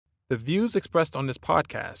The views expressed on this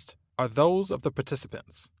podcast are those of the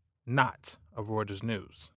participants, not of Reuters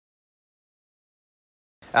News.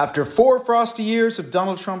 After 4 frosty years of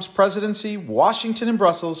Donald Trump's presidency, Washington and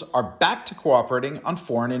Brussels are back to cooperating on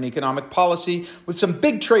foreign and economic policy with some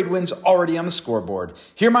big trade wins already on the scoreboard.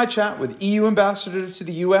 Hear my chat with EU Ambassador to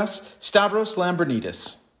the U.S., Stavros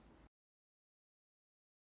Lambrinidis.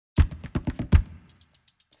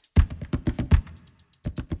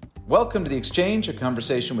 Welcome to The Exchange, a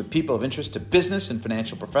conversation with people of interest to business and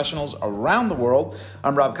financial professionals around the world.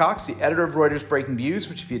 I'm Rob Cox, the editor of Reuters Breaking Views,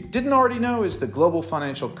 which, if you didn't already know, is the global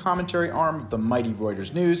financial commentary arm of the mighty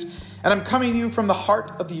Reuters News. And I'm coming to you from the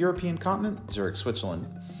heart of the European continent, Zurich, Switzerland.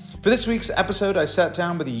 For this week's episode, I sat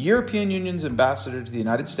down with the European Union's ambassador to the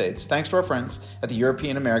United States, thanks to our friends at the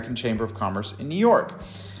European American Chamber of Commerce in New York.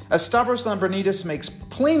 As Stavros Lambrinidis makes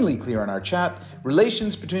plainly clear in our chat,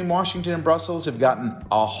 relations between Washington and Brussels have gotten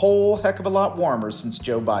a whole heck of a lot warmer since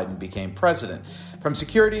Joe Biden became president. From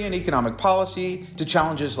security and economic policy to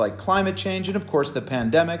challenges like climate change and, of course, the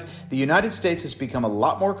pandemic, the United States has become a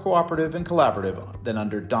lot more cooperative and collaborative than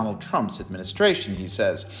under Donald Trump's administration, he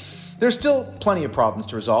says. There's still plenty of problems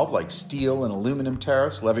to resolve, like steel and aluminum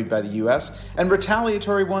tariffs levied by the U.S. and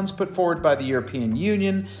retaliatory ones put forward by the European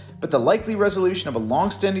Union, but the likely resolution of a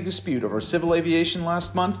long-standing dispute over civil aviation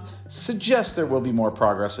last month suggests there will be more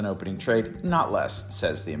progress in opening trade, not less,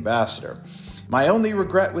 says the ambassador. My only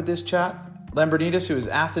regret with this chat, Lambrinidis, who is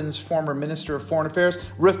Athens' former Minister of Foreign Affairs,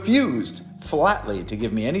 refused flatly to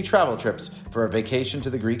give me any travel trips for a vacation to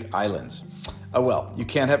the Greek islands. Oh well, you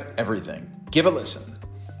can't have everything. Give a listen.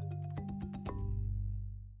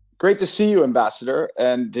 Great to see you, Ambassador,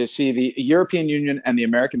 and to see the European Union and the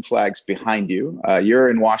American flags behind you. You're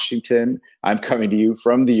in Washington. I'm coming to you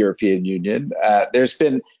from the European Union. It's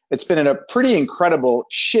been a pretty incredible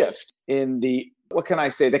shift in the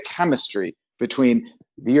chemistry between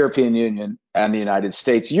the European Union and the United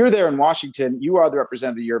States. You're there in Washington. You are the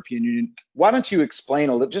representative of the European Union. Why don't you explain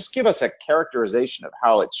a little, just give us a characterization of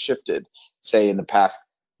how it's shifted, say, in the past,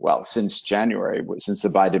 since January, since the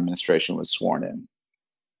Biden administration was sworn in.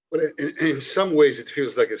 Well, in some ways, it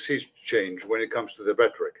feels like a sea change when it comes to the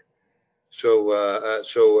rhetoric.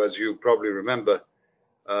 So as you probably remember,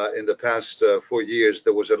 in the past 4 years,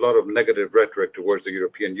 there was a lot of negative rhetoric towards the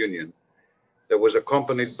European Union that was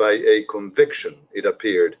accompanied by a conviction, it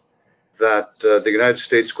appeared, that the United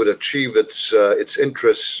States could achieve its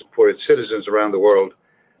interests for its citizens around the world,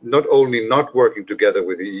 not only not working together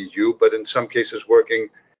with the EU, but in some cases working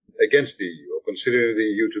against the EU, or considering the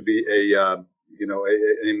EU to be an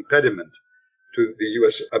impediment to the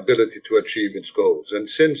U.S. ability to achieve its goals. And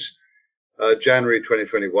since January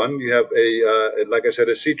 2021, you have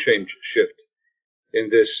a sea change shift in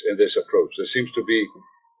this approach. There seems to be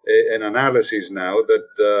an analysis now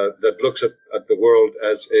that looks at the world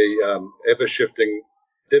as a ever-shifting,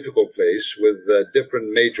 difficult place with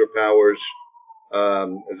different major powers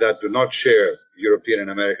that do not share European and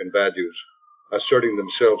American values, asserting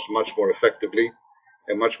themselves much more effectively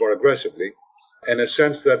and much more aggressively. And a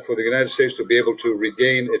sense that for the United States to be able to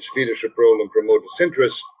regain its leadership role and promote its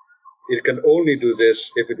interests, it can only do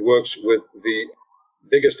this if it works with the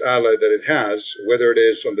biggest ally that it has, whether it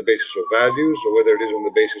is on the basis of values or whether it is on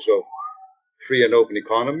the basis of free and open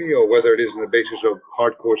economy or whether it is on the basis of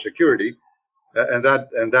hardcore security, and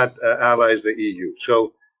that ally is the EU.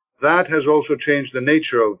 So that has also changed the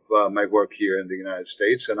nature of my work here in the United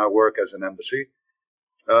States and our work as an embassy.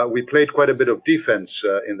 We played quite a bit of defense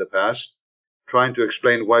in the past, trying to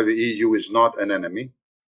explain why the EU is not an enemy.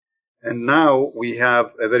 And now we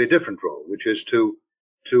have a very different role, which is to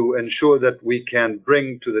ensure that we can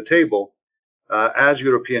bring to the table, as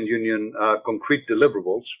European Union, concrete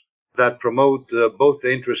deliverables that promote both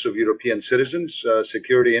the interests of European citizens,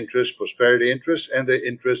 security interests, prosperity interests, and the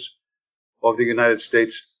interests of the United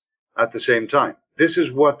States at the same time. This is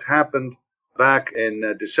what happened back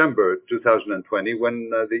in December 2020 when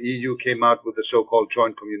the EU came out with the so-called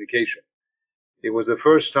joint communication. It was the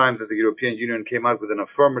first time that the European Union came out with an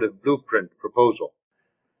affirmative blueprint proposal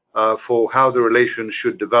for how the relations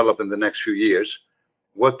should develop in the next few years,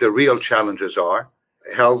 what the real challenges are,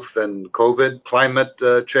 health and COVID,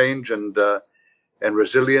 climate change and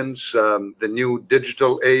resilience, the new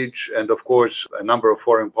digital age, and of course, a number of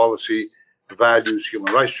foreign policy values,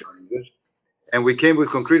 human rights challenges. And we came with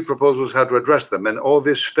concrete proposals how to address them. And all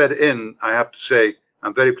this fed in, I have to say,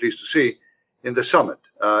 I'm very pleased to see, in the summit,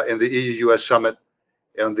 in the EU-US summit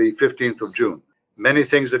on the 15th of June. Many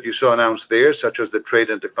things that you saw announced there, such as the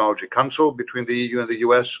Trade and Technology Council between the EU and the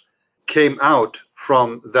US, came out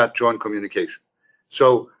from that joint communication.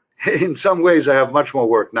 So in some ways, I have much more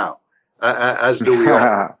work now, as do we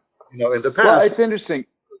all. In the past. Well, it's interesting.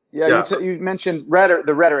 Yeah, Yeah. you mentioned rhetoric.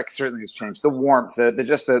 The rhetoric certainly has changed. The warmth,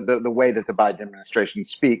 the way that the Biden administration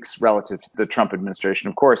speaks relative to the Trump administration,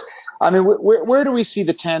 of course. I mean, where do we see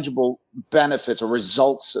the tangible benefits or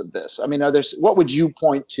results of this? I mean, what would you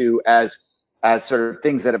point to as sort of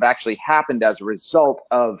things that have actually happened as a result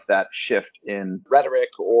of that shift in rhetoric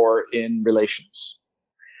or in relations?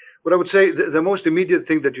 What I would say, the most immediate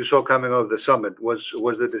thing that you saw coming out of the summit was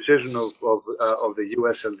the decision of the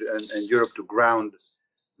U.S. and Europe to ground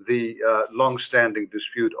the long-standing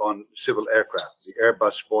dispute on civil aircraft, the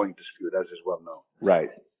Airbus-Boeing dispute, as is well known.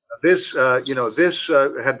 Right. This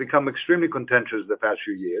had become extremely contentious the past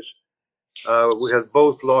few years. We have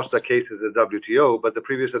both lost our cases at WTO, but the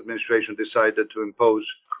previous administration decided to impose,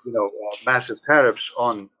 massive tariffs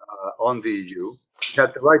on the EU. It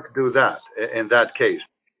had the right to do that in that case.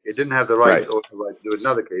 It didn't have the right or the right to do it in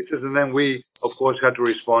other cases. And then we, of course, had to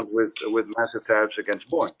respond with massive tariffs against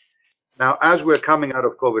Boeing. Now, as we're coming out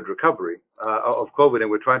of COVID and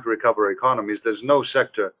we're trying to recover our economies, there's no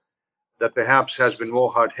sector that perhaps has been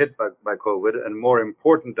more hard hit by COVID, and more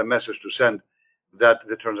important a message to send that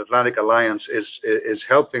the transatlantic alliance is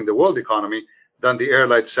helping the world economy than the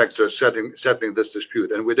airline sector settling this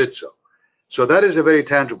dispute, and we did so. So that is a very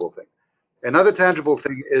tangible thing. Another tangible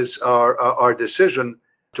thing is our decision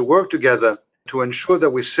to work together to ensure that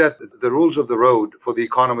we set the rules of the road for the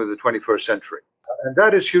economy of the 21st century. And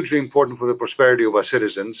that is hugely important for the prosperity of our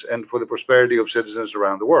citizens and for the prosperity of citizens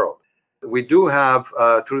around the world. We do have,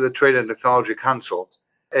 through the Trade and Technology Council,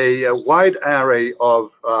 a wide array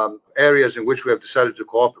of areas in which we have decided to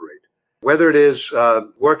cooperate, whether it is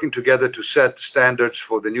working together to set standards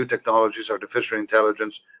for the new technologies, artificial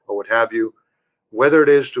intelligence, or what have you, whether it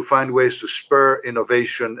is to find ways to spur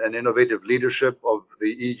innovation and innovative leadership of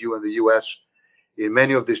the EU and the US in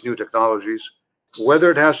many of these new technologies,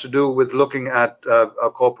 whether it has to do with looking at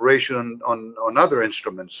a cooperation on other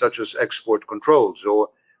instruments such as export controls or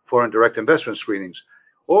foreign direct investment screenings.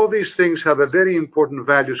 All these things have a very important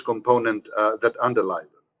values component that underlie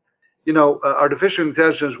them. Artificial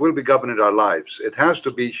intelligence will be governing our lives. It has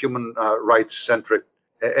to be human rights centric.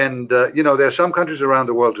 And, there are some countries around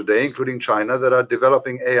the world today, including China, that are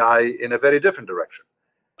developing AI in a very different direction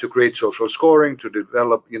to create social scoring, to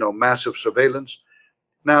develop, massive surveillance.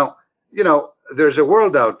 Now, there's a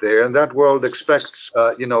world out there, and that world expects,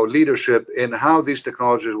 leadership in how these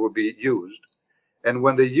technologies will be used. And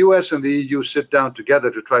when the US and the EU sit down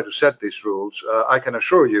together to try to set these rules, I can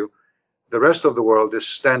assure you the rest of the world is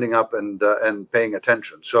standing up and paying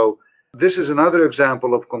attention. So this is another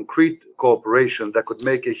example of concrete cooperation that could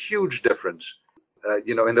make a huge difference,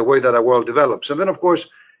 in the way that our world develops. And then, of course,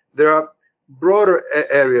 there are broader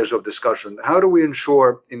areas of discussion. How do we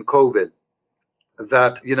ensure in COVID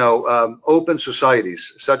that, open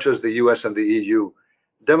societies such as the US and the EU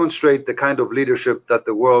demonstrate the kind of leadership that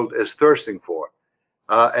the world is thirsting for?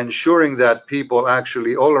 Ensuring that people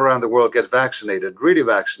actually all around the world get vaccinated, really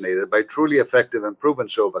vaccinated by truly effective and proven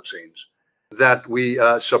so vaccines, that we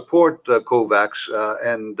support COVAX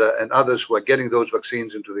and others who are getting those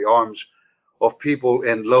vaccines into the arms of people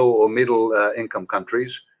in low or middle income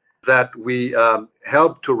countries, that we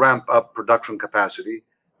help to ramp up production capacity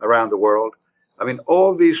around the world. I mean,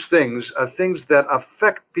 all these things are things that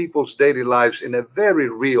affect people's daily lives in a very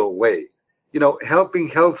real way. Helping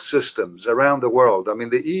health systems around the world. I mean,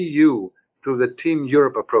 the EU, through the Team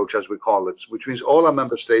Europe approach, as we call it, which means all our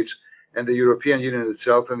member states and the European Union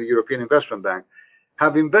itself and the European Investment Bank,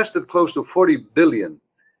 have invested close to 40 billion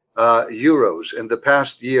euros in the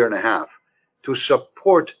past year and a half to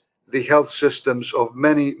support the health systems of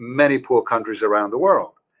many, many poor countries around the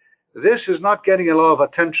world. This is not getting a lot of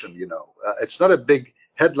attention, It's not a big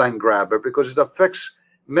headline grabber because it affects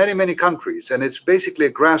many, many countries, and it's basically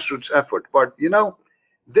a grassroots effort. But,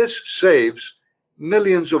 this saves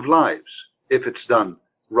millions of lives if it's done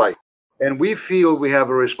right. And we feel we have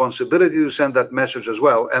a responsibility to send that message as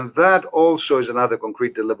well. And that also is another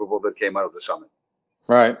concrete deliverable that came out of the summit.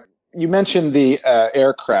 Right. You mentioned the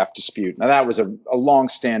aircraft dispute. Now, that was a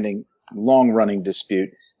long-standing, long-running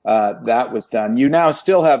dispute. That was done. You now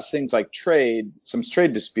still have things like some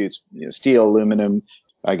trade disputes, steel, aluminum,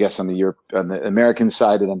 I guess on the American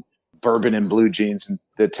side, and then bourbon and blue jeans and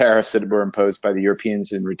the tariffs that were imposed by the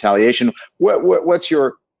Europeans in retaliation. What's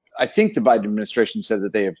your? I think the Biden administration said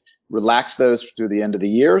that they have relaxed those through the end of the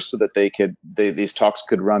year so that these talks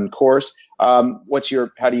could run course. How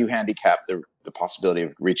do you handicap the possibility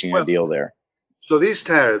of reaching a deal there? So these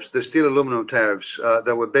tariffs, the steel aluminum tariffs,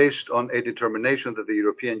 that were based on a determination that the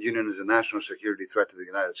European Union is a national security threat to the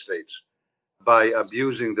United States by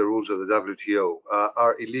abusing the rules of the WTO,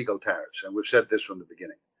 are illegal tariffs, and we've said this from the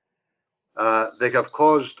beginning. They have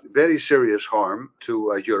caused very serious harm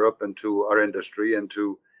to Europe and to our industry and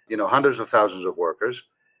to hundreds of thousands of workers.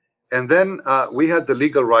 And then we had the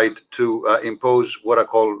legal right to impose what I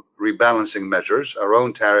call rebalancing measures, our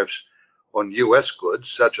own tariffs on U.S. goods,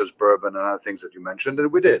 such as bourbon and other things that you mentioned,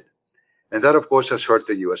 and we did. And that, of course, has hurt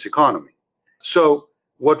the U.S. economy. So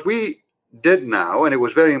what we did now, and it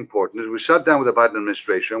was very important, is we sat down with the Biden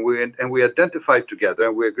administration and we identified together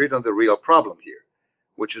and we agreed on the real problem here,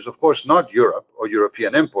 which is, of course, not Europe or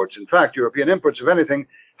European imports. In fact, European imports, if anything,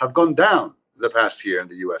 have gone down the past year in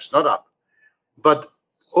the U.S., not up. But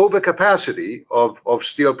overcapacity of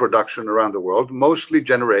steel production around the world, mostly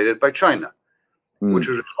generated by China, which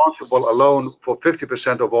is responsible alone for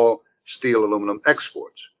 50% of all steel aluminum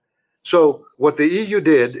exports. So what the EU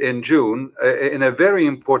did in June, in a very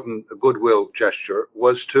important goodwill gesture,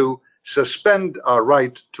 was to suspend our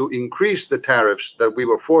right to increase the tariffs that we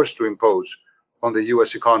were forced to impose on the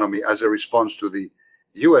U.S. economy as a response to the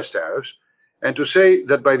U.S. tariffs, and to say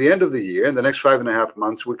that by the end of the year, in the next 5.5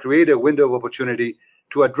 months, we create a window of opportunity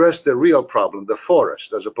to address the real problem, the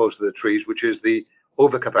forest, as opposed to the trees, which is the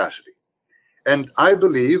overcapacity. And I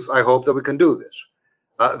hope that we can do this.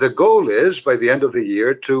 The goal is, by the end of the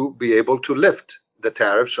year, to be able to lift the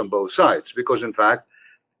tariffs on both sides, because, in fact,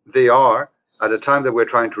 they are, at a time that we're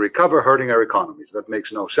trying to recover, hurting our economies. That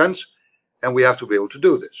makes no sense, and we have to be able to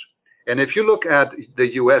do this. And if you look at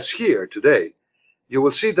the U.S. here today, you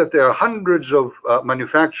will see that there are hundreds of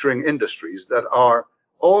manufacturing industries that are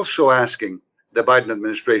also asking the Biden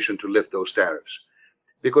administration to lift those tariffs,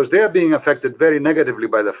 because they are being affected very negatively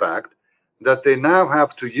by the fact that they now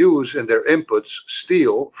have to use in their inputs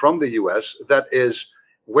steel from the U.S. that is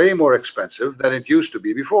way more expensive than it used to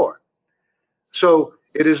be before. So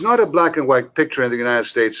it is not a black and white picture in the United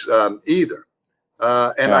States either.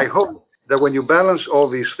 And I hope that when you balance all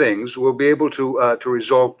these things, we'll be able to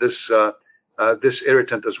resolve this this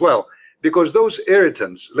irritant as well. Because those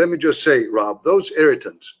irritants, let me just say, Rob, those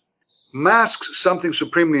irritants mask something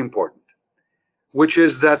supremely important, which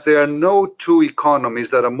is that there are no two economies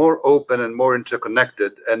that are more open and more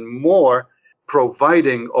interconnected and more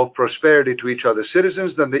providing of prosperity to each other's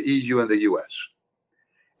citizens than the EU and the US.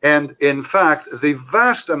 And in fact, the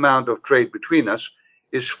vast amount of trade between us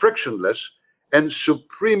is frictionless and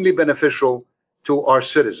supremely beneficial to our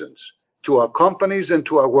citizens, to our companies and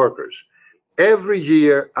to our workers. Every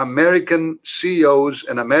year, American CEOs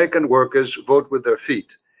and American workers vote with their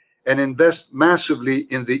feet and invest massively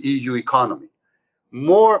in the EU economy.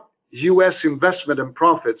 More U.S. investment and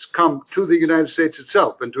profits come to the United States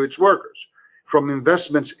itself and to its workers from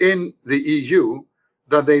investments in the EU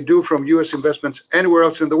than they do from U.S. investments anywhere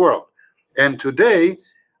else in the world. And today,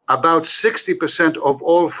 about 60% of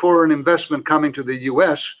all foreign investment coming to the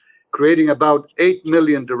U.S., creating about 8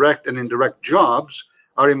 million direct and indirect jobs,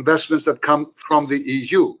 are investments that come from the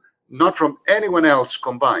EU, not from anyone else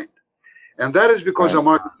combined. And that is because our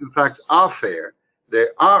markets, in fact, are fair. They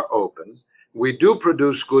are open. We do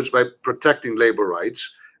produce goods by protecting labor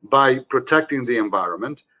rights, by protecting the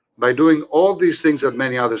environment, by doing all these things that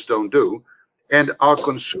many others don't do. And our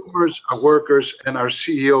consumers, our workers, and our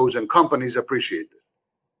CEOs and companies appreciate it.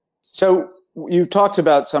 So you talked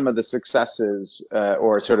about some of the successes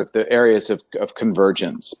or sort of the areas of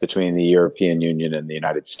convergence between the European Union and the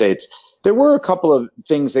United States. There were a couple of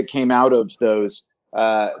things that came out of those,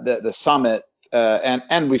 the summit,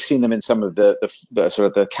 and we've seen them in some of the sort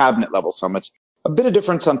of the cabinet level summits. A bit of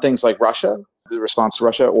difference on things like Russia, the response to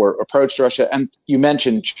Russia or approach to Russia. And you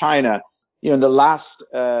mentioned China. You know, in the last,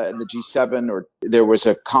 in the G7, there was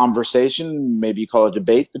a conversation, maybe you call it a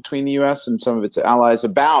debate between the U.S. and some of its allies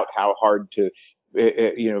about how hard to,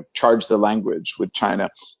 charge the language with China.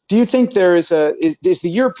 Do you think there is is the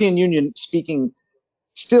European Union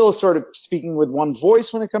still sort of speaking with one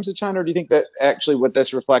voice when it comes to China? Or do you think that actually what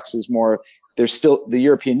this reflects is more, the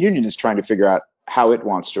European Union is trying to figure out how it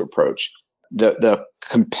wants to approach the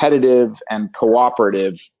competitive and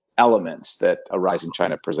cooperative elements that a rising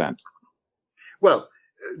China presents? Well,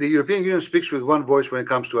 the European Union speaks with one voice when it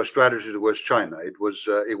comes to our strategy towards China. It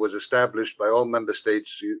was established by all member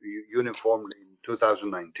states uniformly in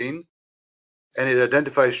 2019, and it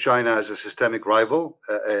identifies China as a systemic rival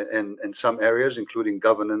in some areas, including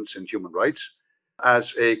governance and human rights,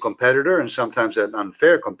 as a competitor and sometimes an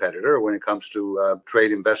unfair competitor when it comes to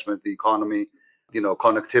trade, investment, the economy,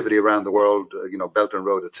 connectivity around the world, Belt and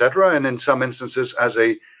Road, etc., and in some instances as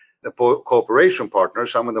a cooperation partner,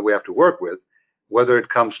 someone that we have to work with, whether it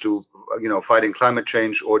comes to, fighting climate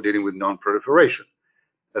change or dealing with non-proliferation.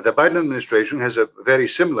 The Biden administration has a very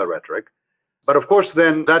similar rhetoric. But of course,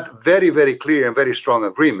 then that very, very clear and very strong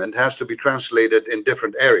agreement has to be translated in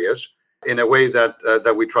different areas in a way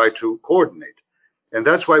that we try to coordinate. And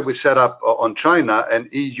that's why we set up on China an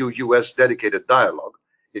EU-US dedicated dialogue.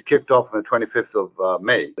 It kicked off on the 25th of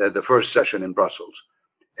May, the first session in Brussels.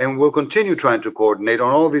 And we'll continue trying to coordinate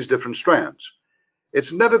on all these different strands.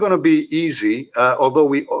 It's never going to be easy, although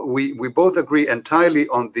we both agree entirely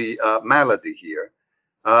on the malady here.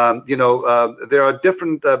 There are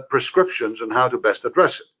different prescriptions on how to best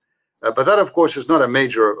address it. But that, of course, is not a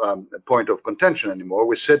major point of contention anymore.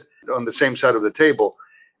 We sit on the same side of the table,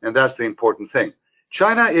 and that's the important thing.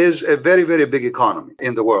 China is a very, very big economy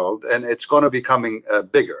in the world, and it's going to be becoming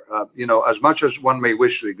bigger. As much as one may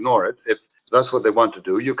wish to ignore it, if that's what they want to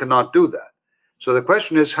do, you cannot do that. So the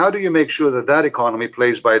question is, how do you make sure that that economy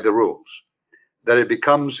plays by the rules, that it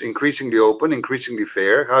becomes increasingly open, increasingly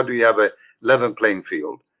fair? How do you have a level playing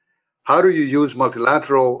field? How do you use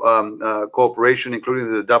multilateral cooperation,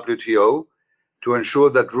 including the WTO, to ensure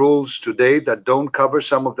that rules today that don't cover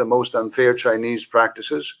some of the most unfair Chinese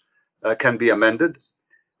practices can be amended?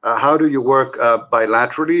 How do you work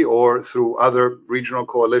bilaterally or through other regional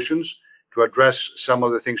coalitions to address some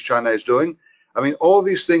of the things China is doing? I mean, all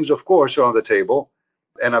these things, of course, are on the table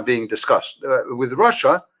and are being discussed. With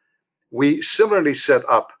Russia, we similarly set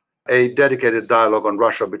up a dedicated dialogue on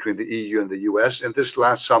Russia between the EU and the US in this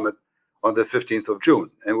last summit on the 15th of June.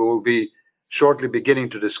 And we will be shortly beginning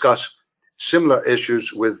to discuss similar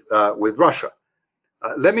issues with Russia.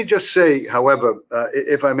 Let me just say, however,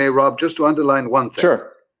 if I may, Rob, just to underline one thing.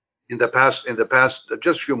 Sure. In the past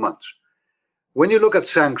just few months, when you look at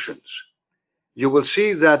sanctions, you will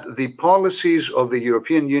see that the policies of the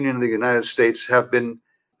European Union and the United States have been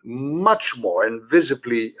much more and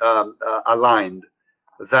visibly aligned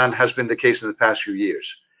than has been the case in the past few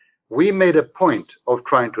years. We made a point of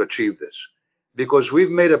trying to achieve this because we've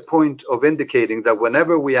made a point of indicating that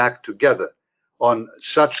whenever we act together on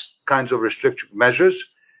such kinds of restrictive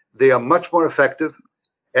measures, they are much more effective.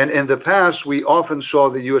 And in the past, we often saw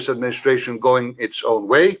the US administration going its own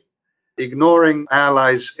way, ignoring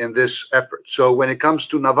allies in this effort. So when it comes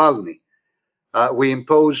to Navalny, we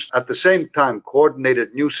imposed at the same time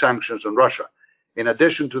coordinated new sanctions on Russia, in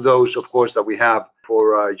addition to those, of course, that we have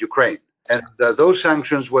for Ukraine. And those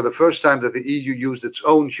sanctions were the first time that the EU used its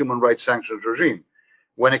own human rights sanctions regime.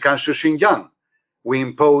 When it comes to Xinjiang, we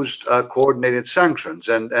imposed coordinated sanctions,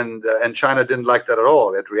 and China didn't like that at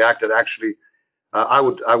all. It reacted actually, I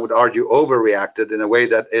would argue, overreacted in a way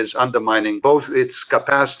that is undermining both its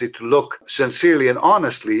capacity to look sincerely and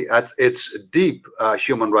honestly at its deep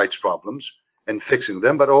human rights problems and fixing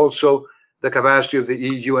them, but also the capacity of the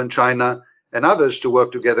EU and China and others to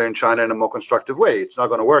work together in China in a more constructive way. It's not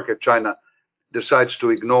going to work if China decides to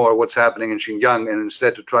ignore what's happening in Xinjiang and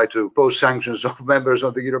instead to try to impose sanctions on members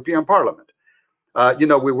of the European Parliament.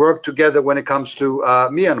 We work together when it comes to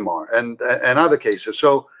Myanmar and other cases.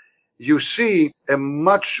 So you see a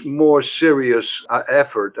much more serious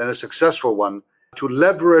effort, and a successful one, to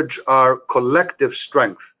leverage our collective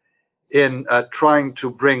strength in trying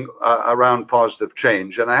to bring around positive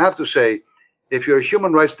change. And I have to say, if you're a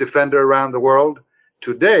human rights defender around the world,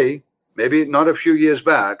 today, maybe not a few years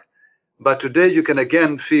back, but today you can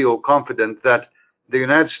again feel confident that the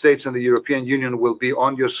United States and the European Union will be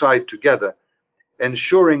on your side together,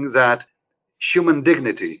 ensuring that human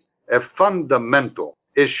dignity, a fundamental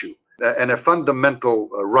issue and a fundamental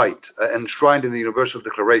right enshrined in the Universal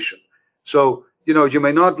Declaration. So, you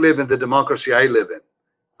may not live in the democracy I live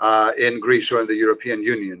in Greece or in the European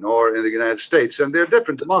Union or in the United States, and they're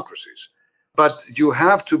different democracies. But you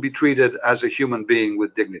have to be treated as a human being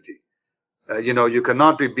with dignity. You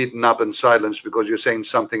cannot be beaten up and silenced because you're saying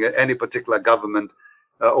something any particular government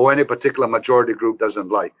or any particular majority group doesn't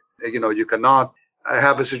like. You cannot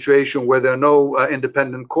have a situation where there are no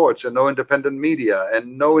independent courts and no independent media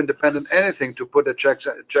and no independent anything to put a check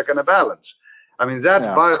and a balance. I mean, that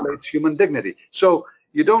violates human dignity. So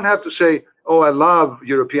you don't have to say, oh, I love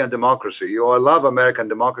European democracy or I love American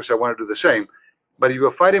democracy, I want to do the same. But if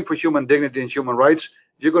you're fighting for human dignity and human rights,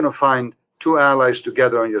 you're going to find two allies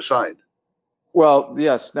together on your side. Well,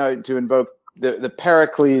 yes. Now, to invoke the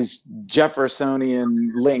Pericles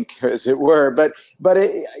Jeffersonian link, as it were, but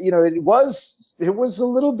it was a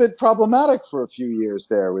little bit problematic for a few years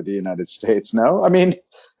there with the United States. No, I mean,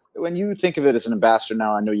 when you think of it as an ambassador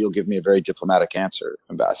now, I know you'll give me a very diplomatic answer,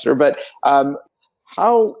 Ambassador, but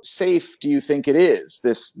how safe do you think it is,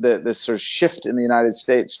 this sort of shift in the United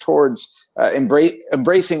States towards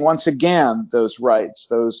embracing once again those rights,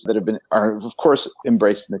 those that are of course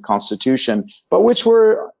embraced in the Constitution, but which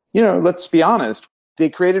were, let's be honest, they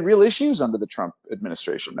created real issues under the Trump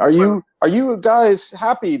administration. Are you guys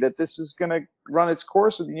happy that this is going to run its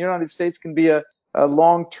course, and the United States can be a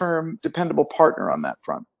long-term dependable partner on that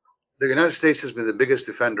front? The United States has been the biggest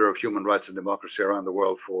defender of human rights and democracy around the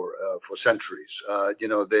world for centuries.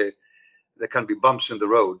 There can be bumps in the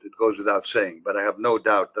road, it goes without saying, but I have no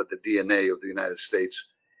doubt that the DNA of the United States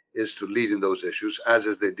is to lead in those issues, as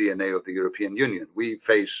is the DNA of the European Union. We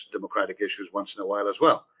face democratic issues once in a while as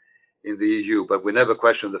well in the EU, but we never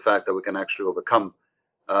question the fact that we can actually overcome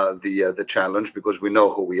the challenge, because we know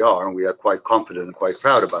who we are, and we are quite confident and quite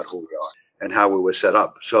proud about who we are and how we were set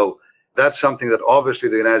up. So that's something that obviously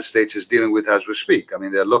the United States is dealing with as we speak. I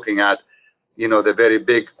mean, they're looking at, the very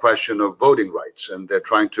big question of voting rights, and they're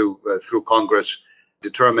trying to, through Congress,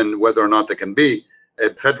 determine whether or not there can be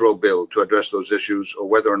a federal bill to address those issues, or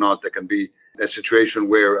whether or not there can be a situation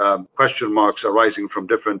where question marks arising from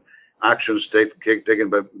different actions taken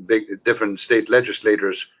by different state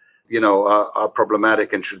legislators, are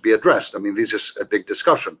problematic and should be addressed. I mean, this is a big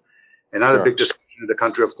discussion. Another big discussion in the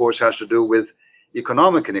country, of course, has to do with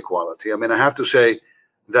economic inequality. I mean, I have to say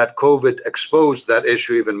that COVID exposed that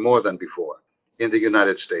issue even more than before in the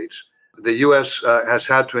United States. The U.S. Has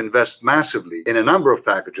had to invest massively in a number of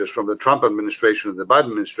packages from the Trump administration and the Biden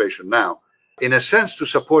administration now, in a sense, to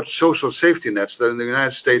support social safety nets that in the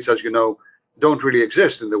United States, as you know, don't really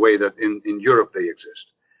exist in the way that in Europe they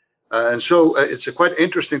exist. And so it's a quite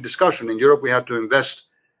interesting discussion. In Europe, we had to invest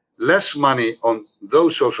less money on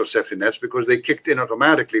those social safety nets because they kicked in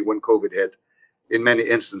automatically when COVID hit in many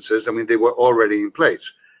instances. I mean, they were already in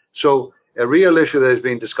place. So a real issue that is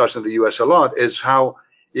being discussed in the U.S. a lot is how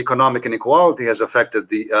economic inequality has affected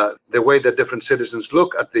the way that different citizens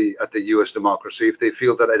look at the U.S. democracy, if they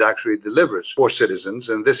feel that it actually delivers for citizens.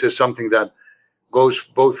 And this is something that goes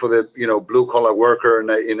both for the blue collar worker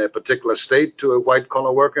in a particular state to a white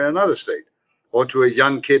collar worker in another state, or to a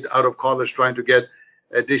young kid out of college trying to get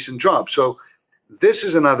a decent job. So this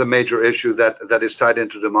is another major issue that is tied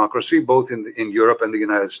into democracy, both in Europe and the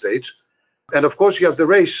United States. And of course, you have the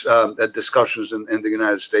race discussions in the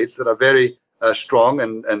United States that are very strong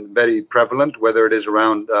and very prevalent, whether it is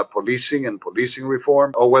around policing and policing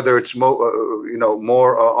reform, or whether it's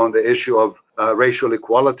more on the issue of racial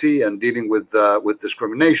equality and dealing with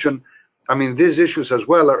discrimination. I mean, these issues as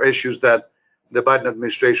well are issues that the Biden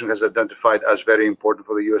administration has identified as very important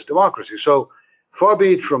for the U.S. democracy. So far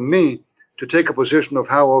be it from me to take a position of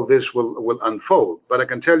how all this will unfold. But I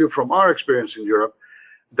can tell you from our experience in Europe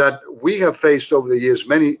that we have faced over the years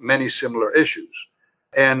many, many similar issues.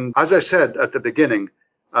 And as I said at the beginning,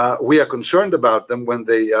 we are concerned about them when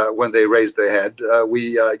they raise their head.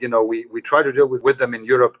 We try to deal with them in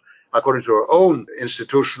Europe according to our own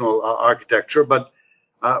institutional architecture, but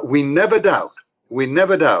we never doubt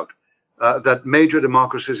that major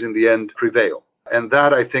democracies in the end prevail. And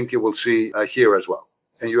that I think you will see here as well.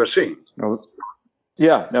 And you are seeing.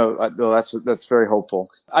 That's very hopeful.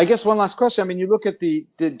 I guess one last question. I mean, you look at the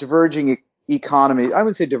diverging economy. I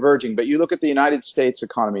wouldn't say diverging, but you look at the United States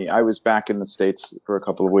economy. I was back in the States for a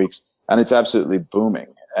couple of weeks, and it's absolutely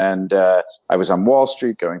booming. And I was on Wall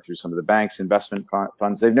Street going through some of the banks' investment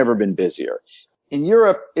funds. They've never been busier. In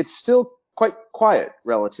Europe, it's still quite quiet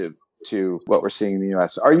relative to what we're seeing in the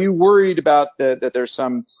U.S. Are you worried about that there's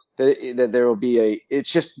some that there will be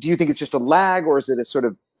do you think it's just a lag, or is it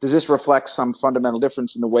does this reflect some fundamental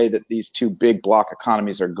difference in the way that these two big bloc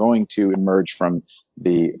economies are going to emerge from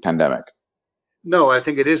the pandemic? No, I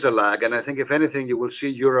think it is a lag. And I think if anything, you will see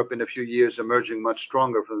Europe in a few years emerging much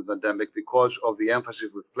stronger from the pandemic because of the emphasis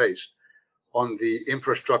we've placed on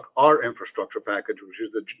our infrastructure package, which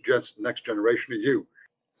is the Next Generation EU.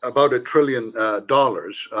 About $1 trillion,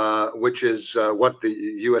 which is what the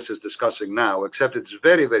U.S. is discussing now, except it's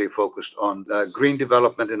very, very focused on green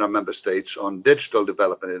development in our member states, on digital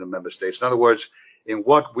development in our member states. In other words, in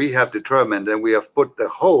what we have determined, and we have put the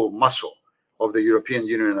whole muscle of the European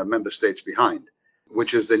Union and our member states behind,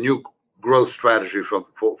 which is the new growth strategy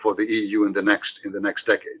for the EU in the next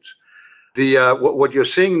decades. What you're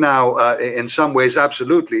seeing now, in some ways,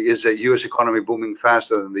 absolutely, is a U.S. economy booming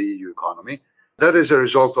faster than the EU economy. That is a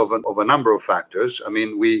result of a number of factors. I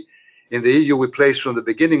mean, in the EU, we placed from the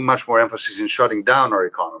beginning much more emphasis in shutting down our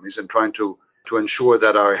economies and trying to ensure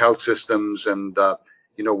that our health systems and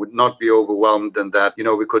would not be overwhelmed, and that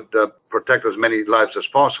we could protect as many lives as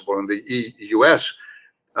possible. In the US,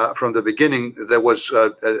 from the beginning, there was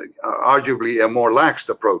arguably a more laxed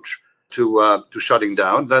approach to shutting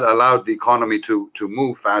down that allowed the economy to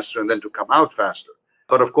move faster and then to come out faster.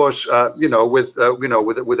 But of course, with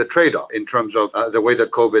a trade-off in terms of the way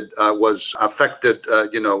that COVID was affected,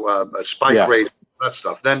 spike rate, that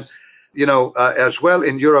stuff. Then, as well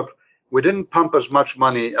in Europe, we didn't pump as much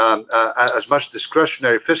money, as much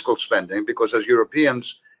discretionary fiscal spending, because as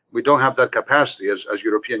Europeans, we don't have that capacity as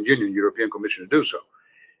European Union, European Commission to do so.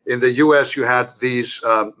 In the U.S., you had these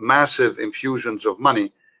massive infusions of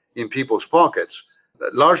money in people's pockets,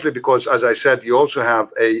 largely because, as I said, you also have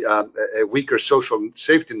a weaker social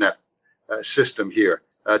safety net system here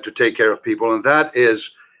to take care of people. And that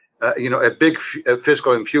is, a big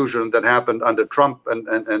fiscal infusion that happened under Trump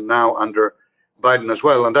and now under Biden as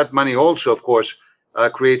well. And that money also, of course,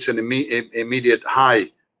 creates an immediate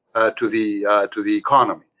high to the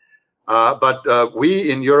economy. But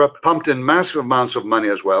we in Europe pumped in massive amounts of money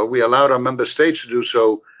as well. We allowed our member states to do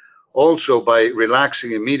so also by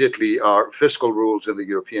relaxing immediately our fiscal rules in the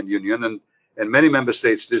European Union, and many member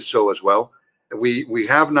states did so as well. We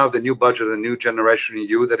have now the new budget, the new Generation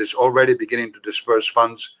EU, that is already beginning to disperse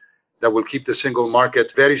funds that will keep the single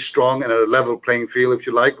market very strong and at a level playing field, if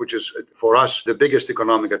you like, which is for us the biggest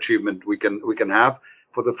economic achievement we can have.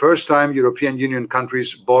 For the first time, European Union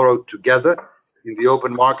countries borrowed together in the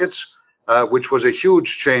open markets, which was a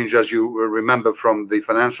huge change, as you remember, from the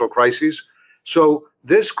financial crisis. So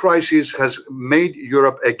this crisis has made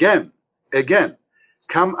Europe again,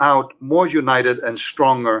 come out more united and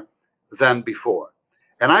stronger than before.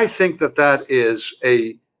 And I think that is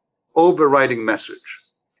a overriding message.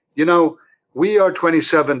 We are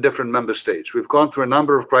 27 different member states. We've gone through a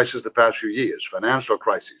number of crises the past few years: financial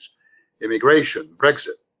crises, immigration,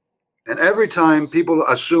 Brexit. And every time people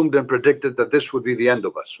assumed and predicted that this would be the end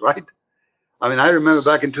of us, right? I mean, I remember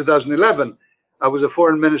back in 2011, I was a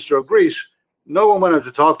foreign minister of Greece. No one wanted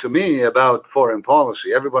to talk to me about foreign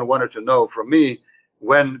policy. Everyone wanted to know from me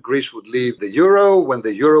when Greece would leave the euro, when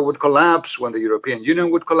the euro would collapse, when the European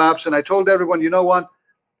Union would collapse. And I told everyone, you know what?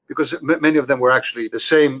 Because many of them were actually the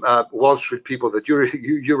same Wall Street people that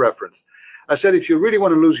you referenced. I said, if you really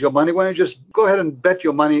want to lose your money, why don't you just go ahead and bet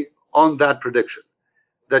your money on that prediction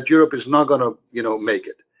that Europe is not going to, make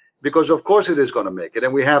it? Because of course it is going to make it,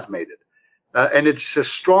 and we have made it. And it's a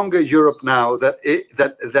stronger Europe now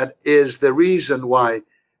that is the reason why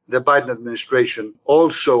the Biden administration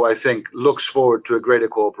also, I think, looks forward to a greater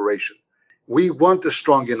cooperation. We want a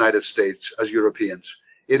strong United States as Europeans.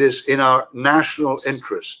 It is in our national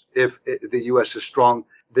interest if the U.S. is strong.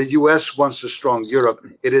 The U.S. wants a strong Europe.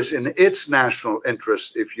 It is in its national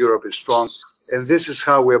interest if Europe is strong. And this is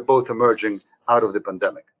how we're both emerging out of the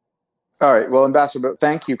pandemic. All right. Well, Ambassador,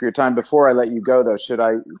 thank you for your time. Before I let you go, though, should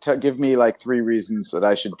I give me like 3 reasons that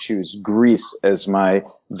I should choose Greece as my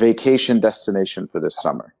vacation destination for this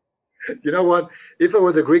summer? You know what? If I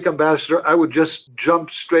were the Greek ambassador, I would just jump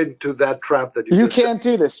straight into that trap that you can't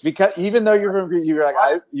do this, because even though you're from Greece, you're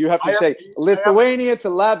like, you have to say Lithuania to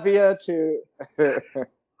Latvia to.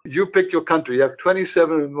 You pick your country. You have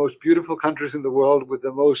 27 of the most beautiful countries in the world with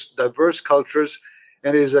the most diverse cultures,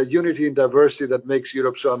 and it is a unity and diversity that makes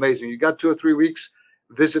Europe so amazing. You got 2 or 3 weeks,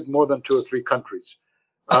 visit more than 2 or 3 countries.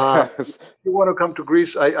 If you want to come to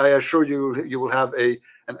Greece, I assure you, you will have an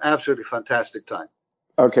absolutely fantastic time.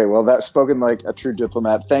 Okay, well, that's spoken like a true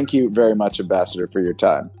diplomat. Thank you very much, Ambassador, for your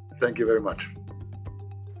time. Thank you very much.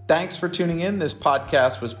 Thanks for tuning in. This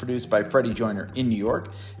podcast was produced by Freddie Joyner in New York.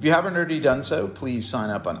 If you haven't already done so, please sign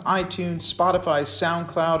up on iTunes, Spotify,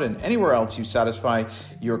 SoundCloud, and anywhere else you satisfy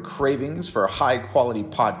your cravings for high-quality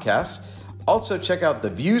podcasts. Also, check out The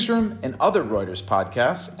Viewsroom and other Reuters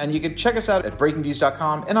podcasts, and you can check us out at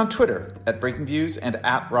breakingviews.com and on Twitter at breakingviews and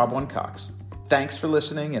at Rob1Cox. Thanks for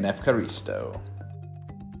listening, and Efkaristo.